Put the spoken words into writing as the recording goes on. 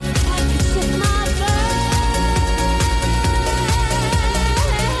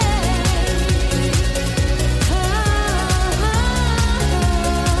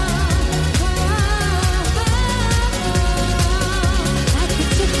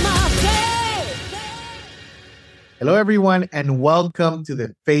Hello, everyone, and welcome to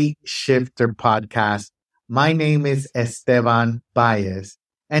the Fate Shifter podcast. My name is Esteban Baez,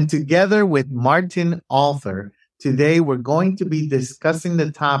 and together with Martin Alther, today we're going to be discussing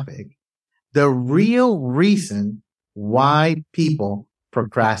the topic, the real reason why people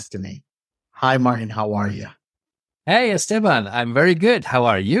procrastinate. Hi, Martin. How are you? Hey, Esteban. I'm very good. How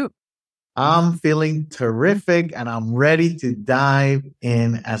are you? I'm feeling terrific, and I'm ready to dive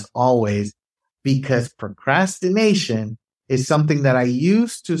in as always, because procrastination is something that I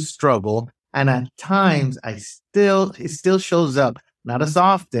used to struggle. And at times it still shows up, not as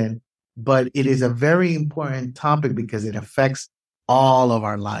often, but it is a very important topic because it affects all of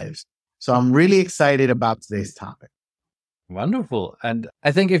our lives. So I'm really excited about today's topic. Wonderful. And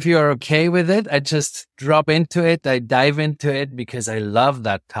I think if you're okay with it, I just drop into it. I dive into it because I love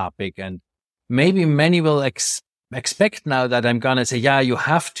that topic. And maybe many will expect now that I'm going to say, yeah, you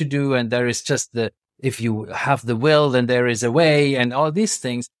have to do. And there is just if you have the will, then there is a way and all these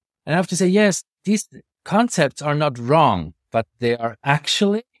things. And I have to say, yes, these concepts are not wrong, but they are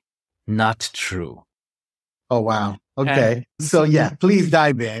actually not true. Oh, wow. Okay. So yeah, please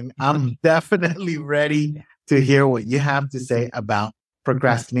dive in. I'm definitely ready to hear what you have to say about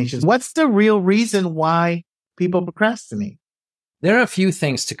procrastination. What's the real reason why people procrastinate? There are a few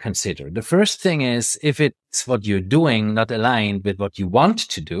things to consider. The first thing is, if it's what you're doing not aligned with what you want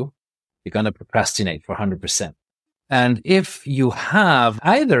to do, you're going to procrastinate for 100%. And if you have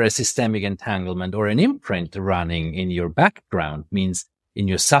either a systemic entanglement or an imprint running in your background, means in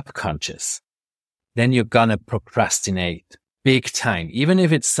your subconscious, then you're going to procrastinate big time. Even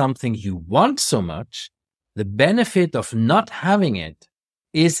if it's something you want so much, the benefit of not having it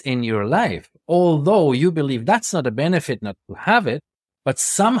is in your life. Although you believe that's not a benefit not to have it, but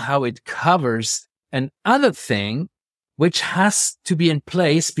somehow it covers another thing which has to be in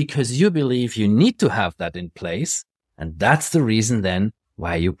place because you believe you need to have that in place. And that's the reason then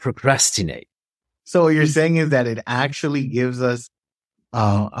why you procrastinate. So what you're saying is that it actually gives us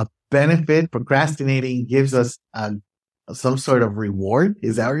a benefit. Procrastinating gives us some sort of reward.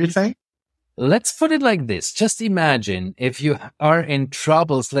 Is that what you're saying? Let's put it like this. Just imagine if you are in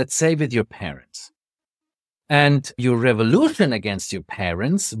troubles, let's say with your parents, and your revolution against your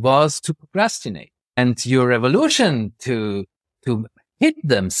parents was to procrastinate, and your revolution to hit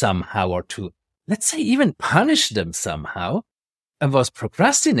them somehow or to, let's say, even punish them somehow, and was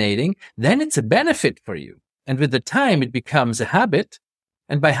procrastinating, then it's a benefit for you. And with the time, it becomes a habit.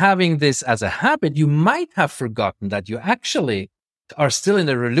 And by having this as a habit, you might have forgotten that you actually are still in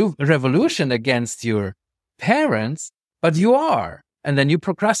a revolution against your parents, but you are. And then you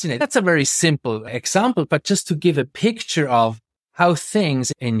procrastinate. That's a very simple example, but just to give a picture of how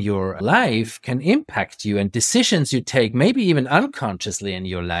things in your life can impact you and decisions you take, maybe even unconsciously in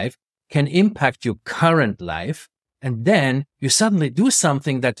your life, can impact your current life. And then you suddenly do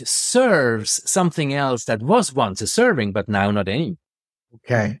something that serves something else that was once a serving, but now not anymore.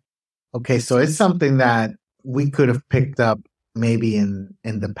 Okay. So it's something that we could have picked up maybe in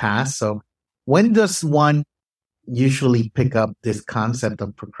the past. So when does one usually pick up this concept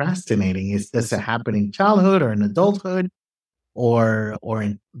of procrastinating? Does it happen in childhood or in adulthood or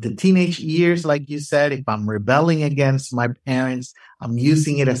in the teenage years? Like you said, if I'm rebelling against my parents, I'm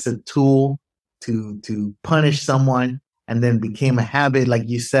using it as a tool to punish someone and then became a habit, like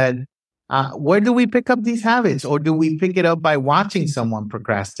you said. Where do we pick up these habits? Or do we pick it up by watching someone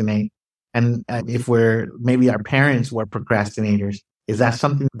procrastinate? And if maybe our parents were procrastinators, is that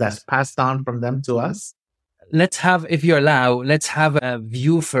something that's passed on from them to us? If you allow, let's have a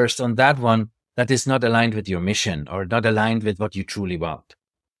view first on that one that is not aligned with your mission or not aligned with what you truly want.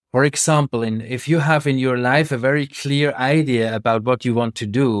 For example, if you have in your life a very clear idea about what you want to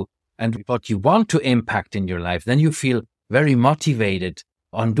do and what you want to impact in your life, then you feel very motivated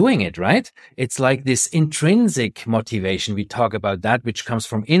on doing it, right? It's like this intrinsic motivation. We talk about that, which comes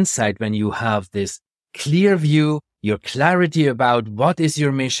from inside when you have this clear view, your clarity about what is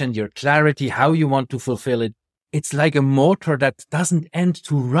your mission, your clarity, how you want to fulfill it. It's like a motor that doesn't end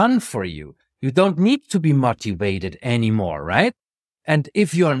to run for you. You don't need to be motivated anymore, right? And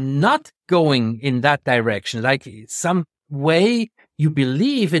if you're not going in that direction, like some way you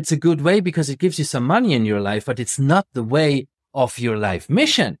believe it's a good way because it gives you some money in your life, but it's not the way of your life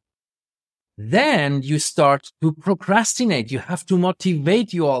mission, then you start to procrastinate. You have to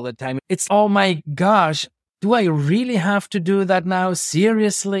motivate you all the time. It's, oh my gosh, do I really have to do that now?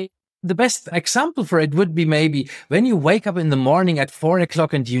 Seriously? The best example for it would be maybe when you wake up in the morning at 4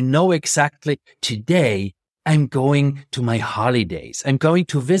 o'clock and you know exactly today I'm going to my holidays. I'm going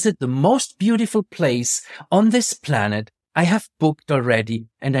to visit the most beautiful place on this planet. I have booked already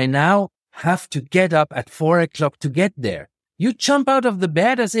and I now have to get up at 4 o'clock to get there. You jump out of the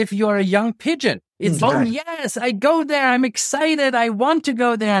bed as if you're a young pigeon. It's, oh yes, I go there. I'm excited. I want to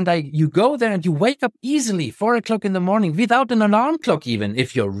go there. And you go there and you wake up easily 4 o'clock in the morning without an alarm clock, even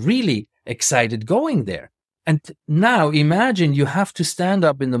if you're really excited going there. And now imagine you have to stand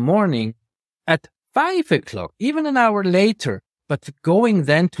up in the morning at 5 o'clock, even an hour later, but going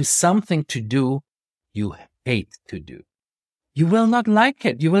then to something to do you hate to do. You will not like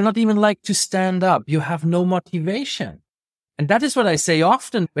it. You will not even like to stand up. You have no motivation. And that is what I say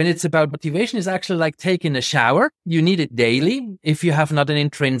often when it's about motivation is actually like taking a shower. You need it daily if you have not an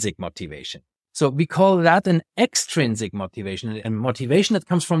intrinsic motivation. So we call that an extrinsic motivation, a motivation that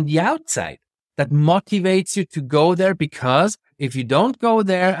comes from the outside, that motivates you to go there, because if you don't go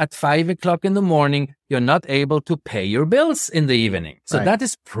there at 5 o'clock in the morning, you're not able to pay your bills in the evening. So that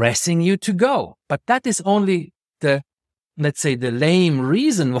is pressing you to go. But that is only let's say the lame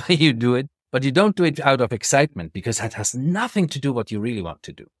reason why you do it, but you don't do it out of excitement, because that has nothing to do what you really want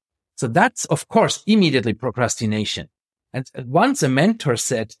to do. So that's, of course, immediately procrastination. And once a mentor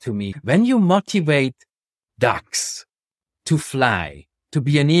said to me, when you motivate ducks to fly, to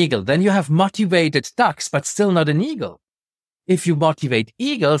be an eagle, then you have motivated ducks, but still not an eagle. If you motivate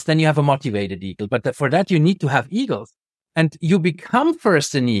eagles, then you have a motivated eagle. But for that, you need to have eagles. And you become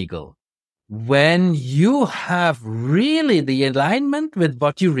first an eagle when you have really the alignment with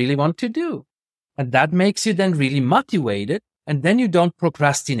what you really want to do. And that makes you then really motivated, and then you don't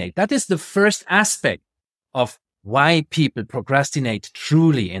procrastinate. That is the first aspect of why people procrastinate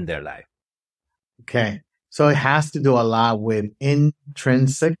truly in their life. Okay. So it has to do a lot with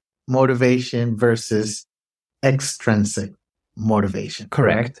intrinsic motivation versus extrinsic motivation.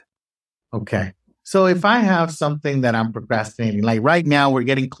 Correct. Okay. So if I have something that I'm procrastinating, like right now we're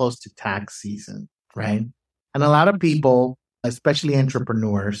getting close to tax season, right? And a lot of people, especially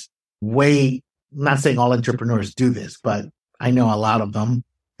entrepreneurs, I'm not saying all entrepreneurs do this, but I know a lot of them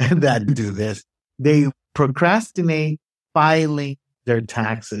that do this. They procrastinate filing their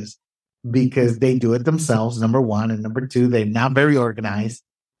taxes because they do it themselves, number one. And number two, they're not very organized.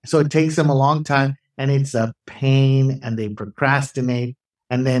 So it takes them a long time and it's a pain, and they procrastinate.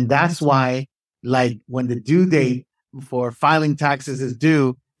 And then that's why, like, when the due date for filing taxes is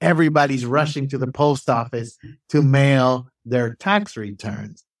due, everybody's rushing to the post office to mail their tax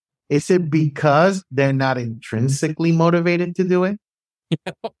returns. Is it because they're not intrinsically motivated to do it?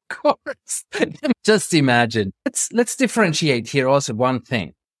 Yeah, of course. Just imagine. Let's differentiate here also one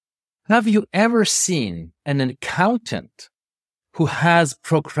thing. Have you ever seen an accountant who has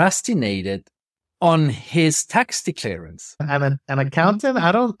procrastinated on his tax declarance? An accountant?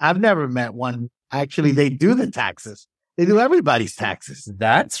 I've never met one. Actually, they do the taxes. They do everybody's taxes.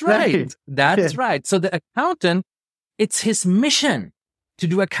 That's right. That's right. So the accountant, it's his mission to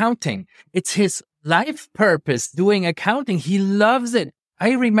do accounting. It's his life purpose doing accounting. He loves it.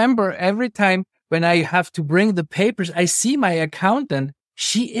 I remember every time when I have to bring the papers, I see my accountant.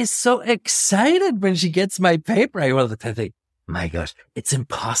 She is so excited when she gets my paper. I think, my gosh, it's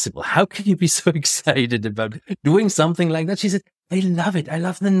impossible. How can you be so excited about doing something like that? She said, I love it. I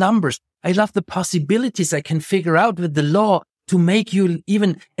love the numbers. I love the possibilities I can figure out with the law to make you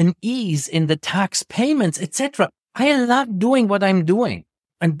even an ease in the tax payments, etc. I love doing what I'm doing.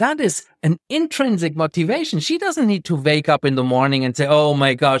 And that is an intrinsic motivation. She doesn't need to wake up in the morning and say, oh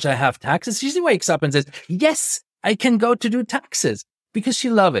my gosh, I have taxes. She wakes up and says, yes, I can go to do taxes, because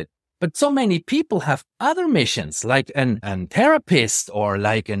she loves it. But so many people have other missions, like an therapist or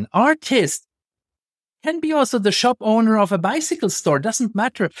like an artist. Can be also the shop owner of a bicycle store. Doesn't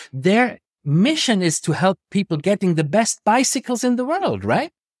matter. Their mission is to help people getting the best bicycles in the world,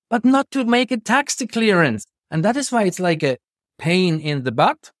 right? But not to make a tax clearance. And that is why it's like a pain in the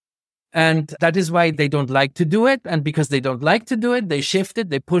butt. And that is why they don't like to do it. And because they don't like to do it, they shift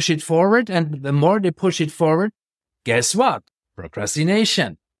it, they push it forward. And the more they push it forward, guess what?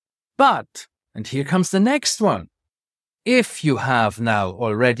 Procrastination. But, and here comes the next one. If you have now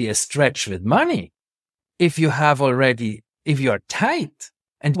already a stretch with money, if you are tight,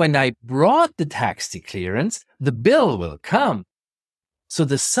 and when I brought the tax clearance, the bill will come. So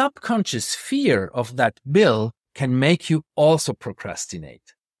the subconscious fear of that bill can make you also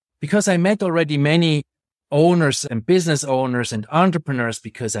procrastinate. Because I met already many owners and business owners and entrepreneurs,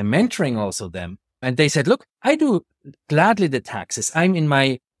 because I'm mentoring also them. And they said, look, I do gladly the taxes. I'm in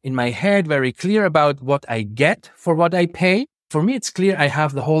my head very clear about what I get for what I pay. For me, it's clear I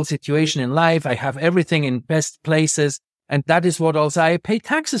have the whole situation in life. I have everything in best places. And that is what also I pay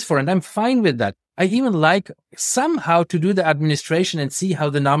taxes for. And I'm fine with that. I even like somehow to do the administration and see how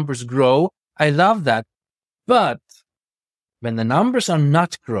the numbers grow. I love that. But when the numbers are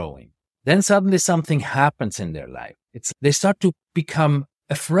not growing, Then suddenly something happens in their life. They start to become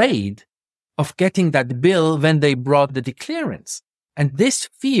afraid of getting that bill when they brought the declarants. And this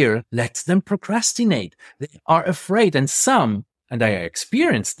fear lets them procrastinate. They are afraid. And I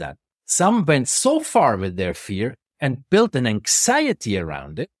experienced that, some went so far with their fear and built an anxiety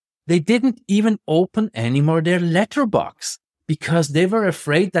around it, they didn't even open anymore their letterbox because they were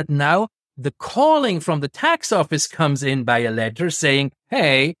afraid that now the calling from the tax office comes in by a letter saying,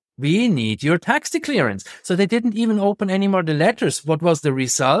 hey, we need your tax declarance. So they didn't even open anymore the letters. What was the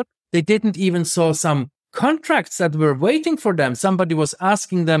result? They didn't even saw some contracts that were waiting for them. Somebody was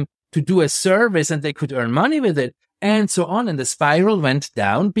asking them to do a service and they could earn money with it, and so on. And the spiral went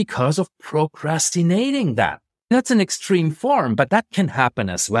down because of procrastinating that. That's an extreme form, but that can happen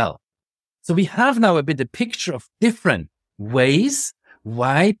as well. So we have now a picture of different ways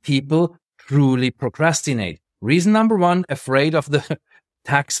why people truly procrastinate. Reason number one, afraid of the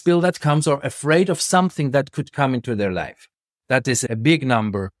tax bill that comes or afraid of something that could come into their life. That is a big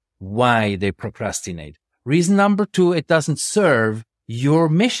number why they procrastinate. Reason number two, it doesn't serve your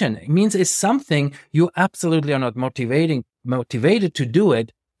mission. It means it's something you absolutely are not motivated to do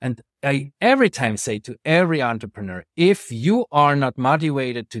it. And I every time say to every entrepreneur, if you are not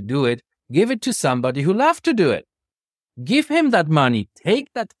motivated to do it, give it to somebody who loves to do it. Give him that money.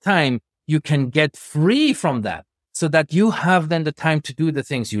 Take that time you can get free from that so that you have then the time to do the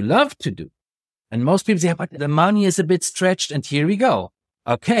things you love to do. And most people say, but the money is a bit stretched. And here we go.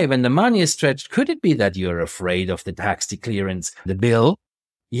 Okay, when the money is stretched, could it be that you're afraid of the tax declarance, the bill?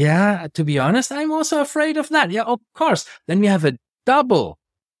 Yeah, to be honest, I'm also afraid of that. Yeah, of course. Then we have a double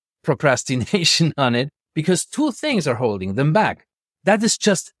procrastination on it because two things are holding them back. That is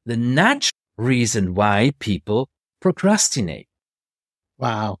just the natural reason why people procrastinate.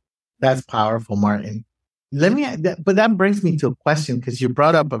 Wow, that's powerful, Martin. But that brings me to a question, because you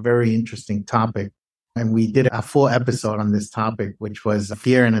brought up a very interesting topic, and we did a full episode on this topic, which was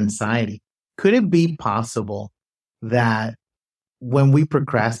fear and anxiety. Could it be possible that when we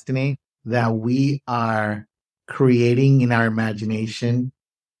procrastinate, that we are creating in our imagination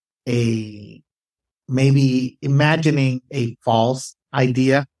maybe imagining a false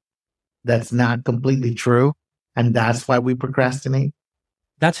idea that's not completely true, and that's why we procrastinate?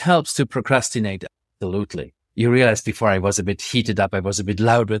 That helps to procrastinate. Absolutely. You realized before I was a bit heated up. I was a bit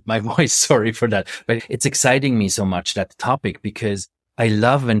loud with my voice. Sorry for that. But it's exciting me so much, that topic, because I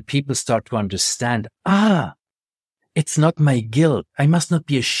love when people start to understand, it's not my guilt. I must not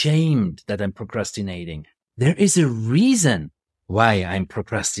be ashamed that I'm procrastinating. There is a reason why I'm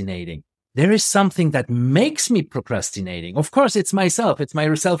procrastinating. There is something that makes me procrastinating. Of course, it's myself. It's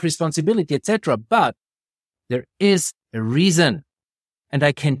my self-responsibility, etc. But there is a reason, and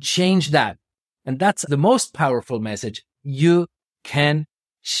I can change that. And that's the most powerful message. You can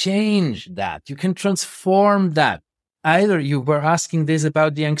change that. You can transform that. Either you were asking this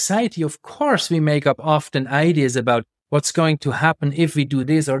about the anxiety. Of course, we make up often ideas about what's going to happen if we do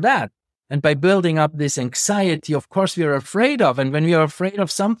this or that. And by building up this anxiety, of course, we are afraid of. And when we are afraid of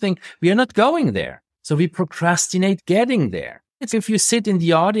something, we are not going there. So we procrastinate getting there. It's if you sit in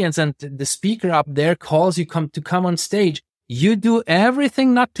the audience and the speaker up there calls you to come on stage, you do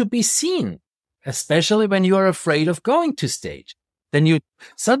everything not to be seen, especially when you are afraid of going to stage. Then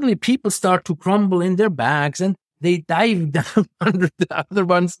suddenly people start to crumble in their bags and they dive down under the other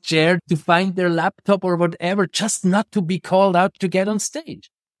one's chair to find their laptop or whatever, just not to be called out to get on stage.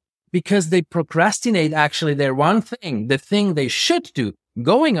 Because they procrastinate actually their one thing, the thing they should do,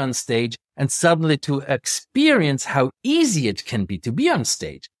 going on stage, and suddenly to experience how easy it can be to be on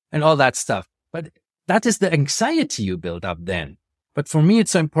stage and all that stuff. But that is the anxiety you build up then. But for me,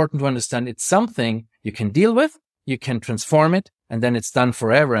 it's so important to understand it's something you can deal with, you can transform it, and then it's done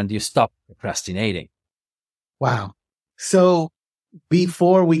forever and you stop procrastinating. Wow. So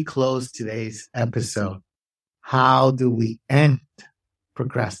before we close today's episode, how do we end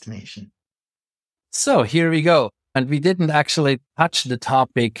procrastination? So here we go. And we didn't actually touch the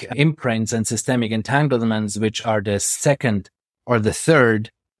topic imprints and systemic entanglements, which are the second or the third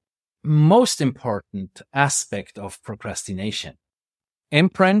most important aspect of procrastination.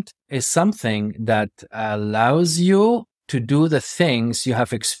 Imprint is something that allows you to do the things you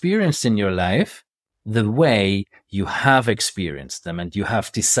have experienced in your life the way you have experienced them and you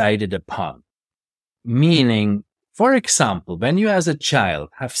have decided upon. Meaning, for example, when you as a child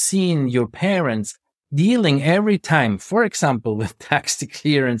have seen your parents dealing every time, for example, with tax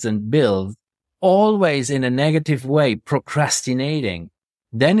declarance and bills, always in a negative way, procrastinating,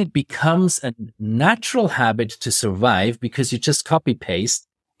 then it becomes a natural habit to survive because you just copy paste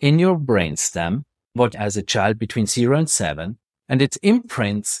in your brainstem what as a child between 0 and 7, and it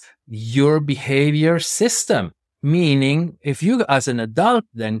imprints your behavior system. Meaning, if you as an adult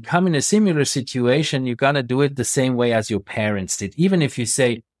then come in a similar situation, you're going to do it the same way as your parents did. Even if you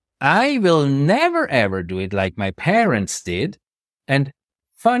say, I will never ever do it like my parents did. And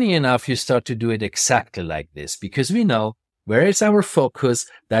funny enough, you start to do it exactly like this, because we know where is our focus,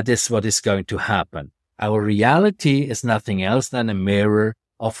 that is what is going to happen. Our reality is nothing else than a mirror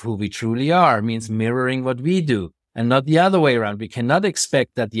of who we truly are, means mirroring what we do and not the other way around. We cannot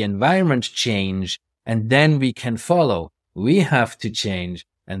expect that the environment change and then we can follow. We have to change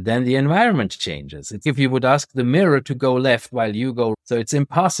and then the environment changes. It's if you would ask the mirror to go left while you go, so it's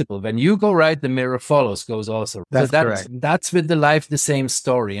impossible. When you go right, the mirror follows, goes also. That's correct. That's with the life, the same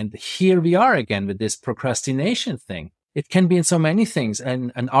story. And here we are again with this procrastination thing. It can be in so many things.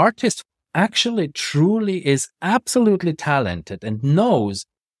 And an artist actually truly is absolutely talented and knows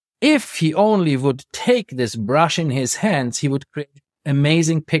if he only would take this brush in his hands, he would create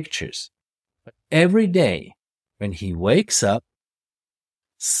amazing pictures. But every day when he wakes up,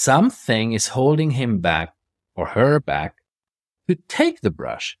 something is holding him back or her back to take the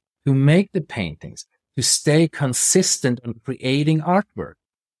brush, to make the paintings, to stay consistent on creating artwork.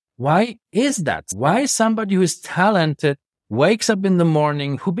 Why is that? Why somebody who is talented wakes up in the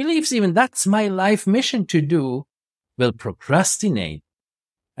morning, who believes even that's my life mission to do, will procrastinate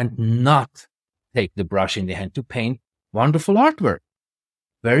and not take the brush in the hand to paint wonderful artwork?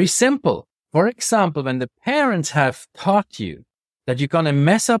 Very simple. For example, when the parents have taught you that you're going to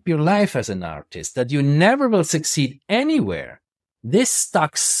mess up your life as an artist, that you never will succeed anywhere, this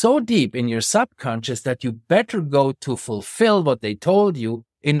stuck so deep in your subconscious that you better go to fulfill what they told you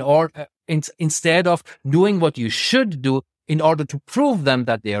instead of doing what you should do in order to prove them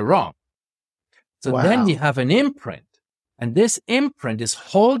that they are wrong. So then you have an imprint, and this imprint is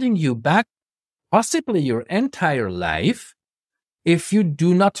holding you back possibly your entire life if you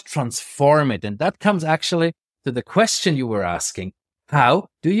do not transform it. And that comes actually to the question you were asking. How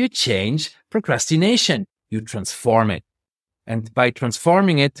do you change procrastination? You transform it. And by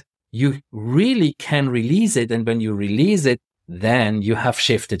transforming it, you really can release it. And when you release it, then you have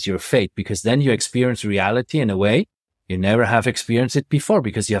shifted your fate, because then you experience reality in a way you never have experienced it before,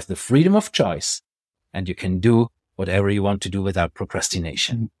 because you have the freedom of choice and you can do whatever you want to do without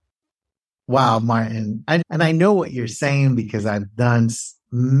procrastination. Wow, Martin. And I know what you're saying because I've done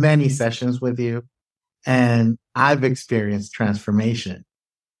many sessions with you and I've experienced transformation.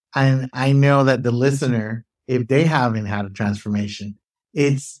 And I know that the listener, if they haven't had a transformation,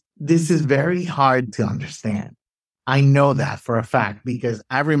 this is very hard to understand. I know that for a fact, because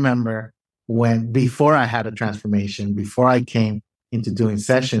I remember before I had a transformation, before I came into doing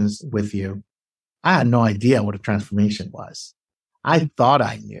sessions with you, I had no idea what a transformation was. I thought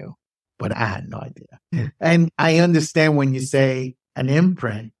I knew, but I had no idea. And I understand when you say an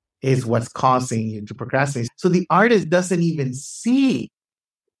imprint is what's causing you to procrastinate. So the artist doesn't even see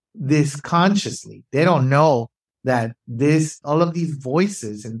this consciously. They don't know that all of these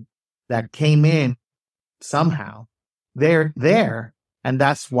voices that came in somehow, they're there. And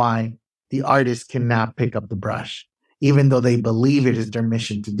that's why the artist cannot pick up the brush. Even though they believe it is their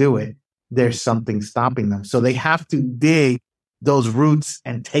mission to do it, there's something stopping them. So they have to dig those roots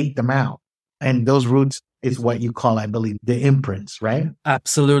and take them out. And those roots is what you call, I believe, the imprints, right?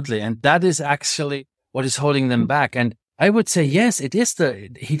 Absolutely. And that is actually what is holding them back. And I would say, yes, it is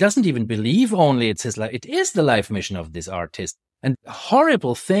he doesn't even believe only it's his life. It is the life mission of this artist. And the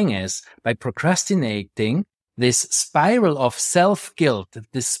horrible thing is, by procrastinating, this spiral of self-guilt,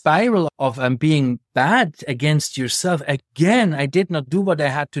 this spiral of being bad against yourself. Again, I did not do what I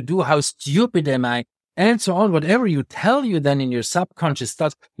had to do. How stupid am I? And so on, whatever you tell you then in your subconscious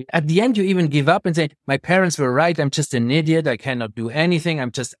thoughts, at the end, you even give up and say, my parents were right. I'm just an idiot. I cannot do anything.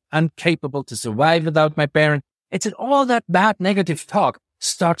 I'm just incapable to survive without my parents. It's all that bad negative talk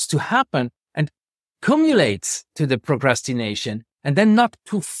starts to happen and cumulates to the procrastination. And then not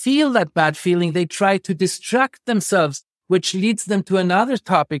to feel that bad feeling, they try to distract themselves, which leads them to another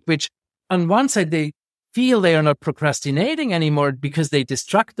topic, which on one side, they feel they are not procrastinating anymore because they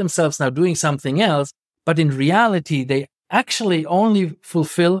distract themselves now doing something else. But in reality, they actually only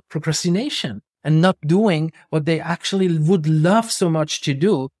fulfill procrastination and not doing what they actually would love so much to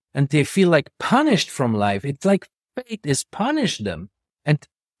do. And they feel like punished from life. It's like fate is punished them. And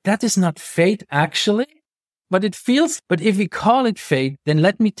that is not fate actually. But it feels, but if we call it fate, then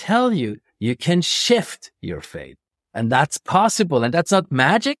let me tell you, you can shift your fate. And that's possible. And that's not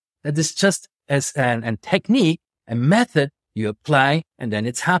magic. That is just as a technique, a method you apply, and then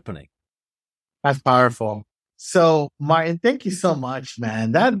it's happening. That's powerful. So, Martin, thank you so much,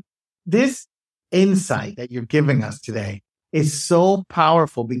 man. This insight that you're giving us today is so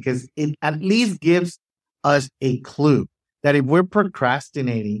powerful because it at least gives us a clue that if we're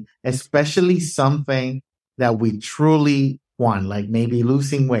procrastinating, especially something that we truly want, like maybe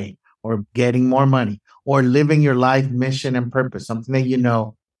losing weight or getting more money or living your life mission and purpose, something that you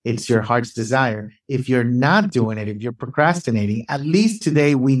know it's your heart's desire. If you're not doing it, if you're procrastinating, at least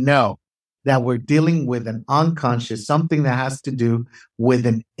today we know that we're dealing with an unconscious, something that has to do with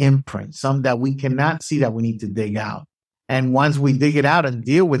an imprint, some that we cannot see that we need to dig out. And once we dig it out and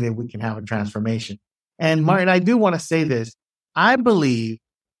deal with it, we can have a transformation. And Martin, I do want to say this. I believe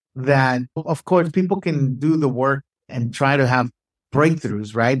that, of course, people can do the work and try to have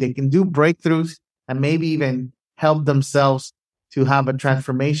breakthroughs, right? They can do breakthroughs and maybe even help themselves to have a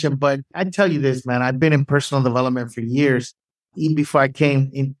transformation. But I tell you this, man, I've been in personal development for years, even before I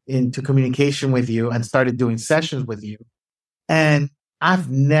came into communication with you and started doing sessions with you. And I've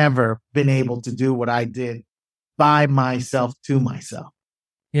never been able to do what I did by myself to myself.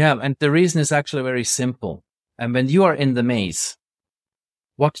 Yeah, and the reason is actually very simple. And when you are in the maze,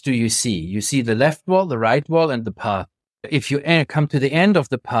 what do you see? You see the left wall, the right wall, and the path. If you come to the end of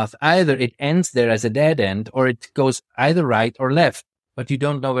the path, either it ends there as a dead end or it goes either right or left, but you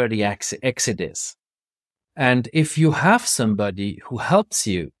don't know where the exit is. And if you have somebody who helps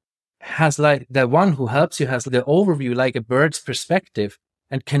you, has like the one who helps you has the overview like a bird's perspective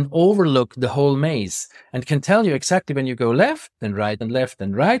and can overlook the whole maze and can tell you exactly when you go left and right and left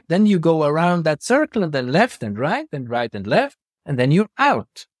and right, then you go around that circle and then left and right and right and left, and then you're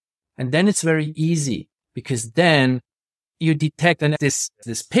out. And then it's very easy because then you detect, and this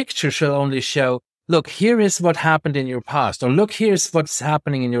picture shall only show, look, here is what happened in your past, or look, here's what's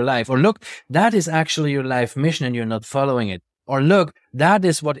happening in your life, or look, that is actually your life mission and you're not following it, or look, that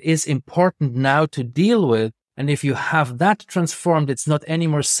is what is important now to deal with. And if you have that transformed, it's not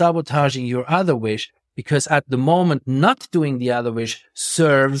anymore sabotaging your other wish, because at the moment, not doing the other wish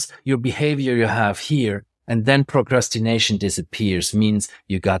serves your behavior you have here. And then procrastination disappears, means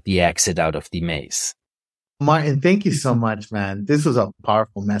you got the exit out of the maze. Martin, thank you so much, man. This was a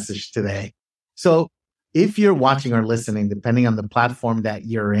powerful message today. So if you're watching or listening, depending on the platform that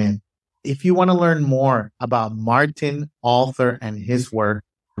you're in, if you want to learn more about Martin, author, and his work,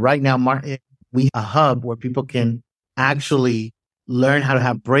 right now, Martin, we have a hub where people can actually learn how to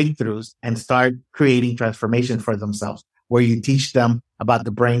have breakthroughs and start creating transformation for themselves, where you teach them about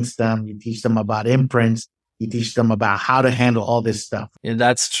the brainstem, you teach them about imprints, you teach them about how to handle all this stuff. Yeah,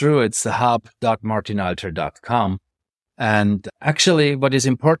 that's true. It's the hub.martinalter.com. And actually, what is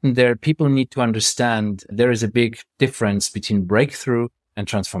important there, people need to understand there is a big difference between breakthrough and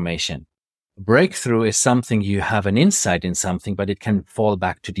transformation. Breakthrough is something you have an insight in something, but it can fall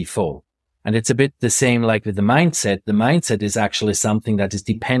back to default. And it's a bit the same like with the mindset. The mindset is actually something that is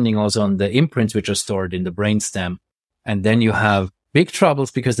depending also on the imprints which are stored in the brainstem. And then you have big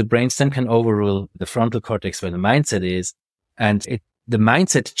troubles because the brainstem can overrule the frontal cortex where the mindset is. And the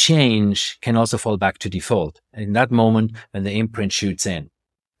mindset change can also fall back to default in that moment when the imprint shoots in.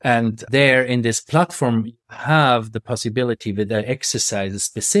 And there in this platform, you have the possibility with the exercises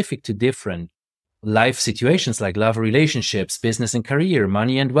specific to different life situations like love, relationships, business and career,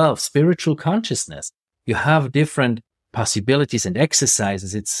 money and wealth, spiritual consciousness. You have different possibilities and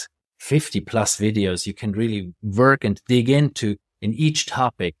exercises. It's 50 plus videos you can really work and dig into in each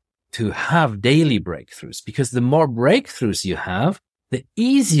topic to have daily breakthroughs, because the more breakthroughs you have, the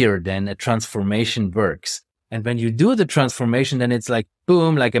easier then a transformation works. And when you do the transformation, then it's like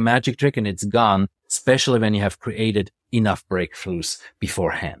boom, like a magic trick, and it's gone, especially when you have created enough breakthroughs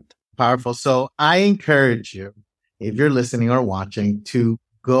beforehand. Powerful. So I encourage you, if you're listening or watching, to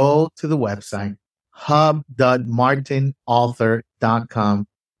go to the website, hub.martinauthor.com,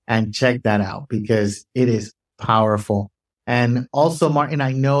 and check that out because it is powerful. And also, Martin,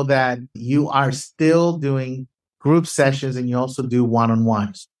 I know that you are still doing group sessions and you also do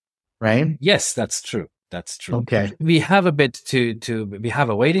one-on-ones, right? Yes, that's true. That's true. Okay. We have a bit we have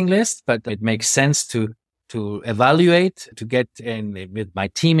a waiting list, but it makes sense to evaluate, to get in with my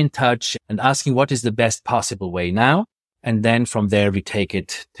team in touch and asking what is the best possible way now. And then from there, we take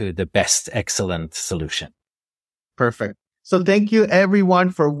it to the best, excellent solution. Perfect. So thank you everyone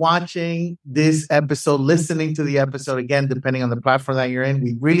for watching this episode, listening to the episode again, depending on the platform that you're in.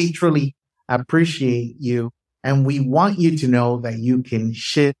 We really, truly appreciate you. And we want you to know that you can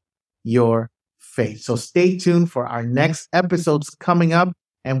shift your fate. So stay tuned for our next episodes coming up.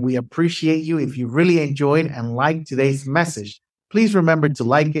 And we appreciate you. If you really enjoyed and liked today's message, please remember to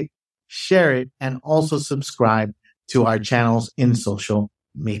like it, share it, and also subscribe to our channels in social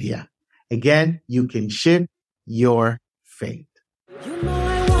media. Again, you can shift your fate.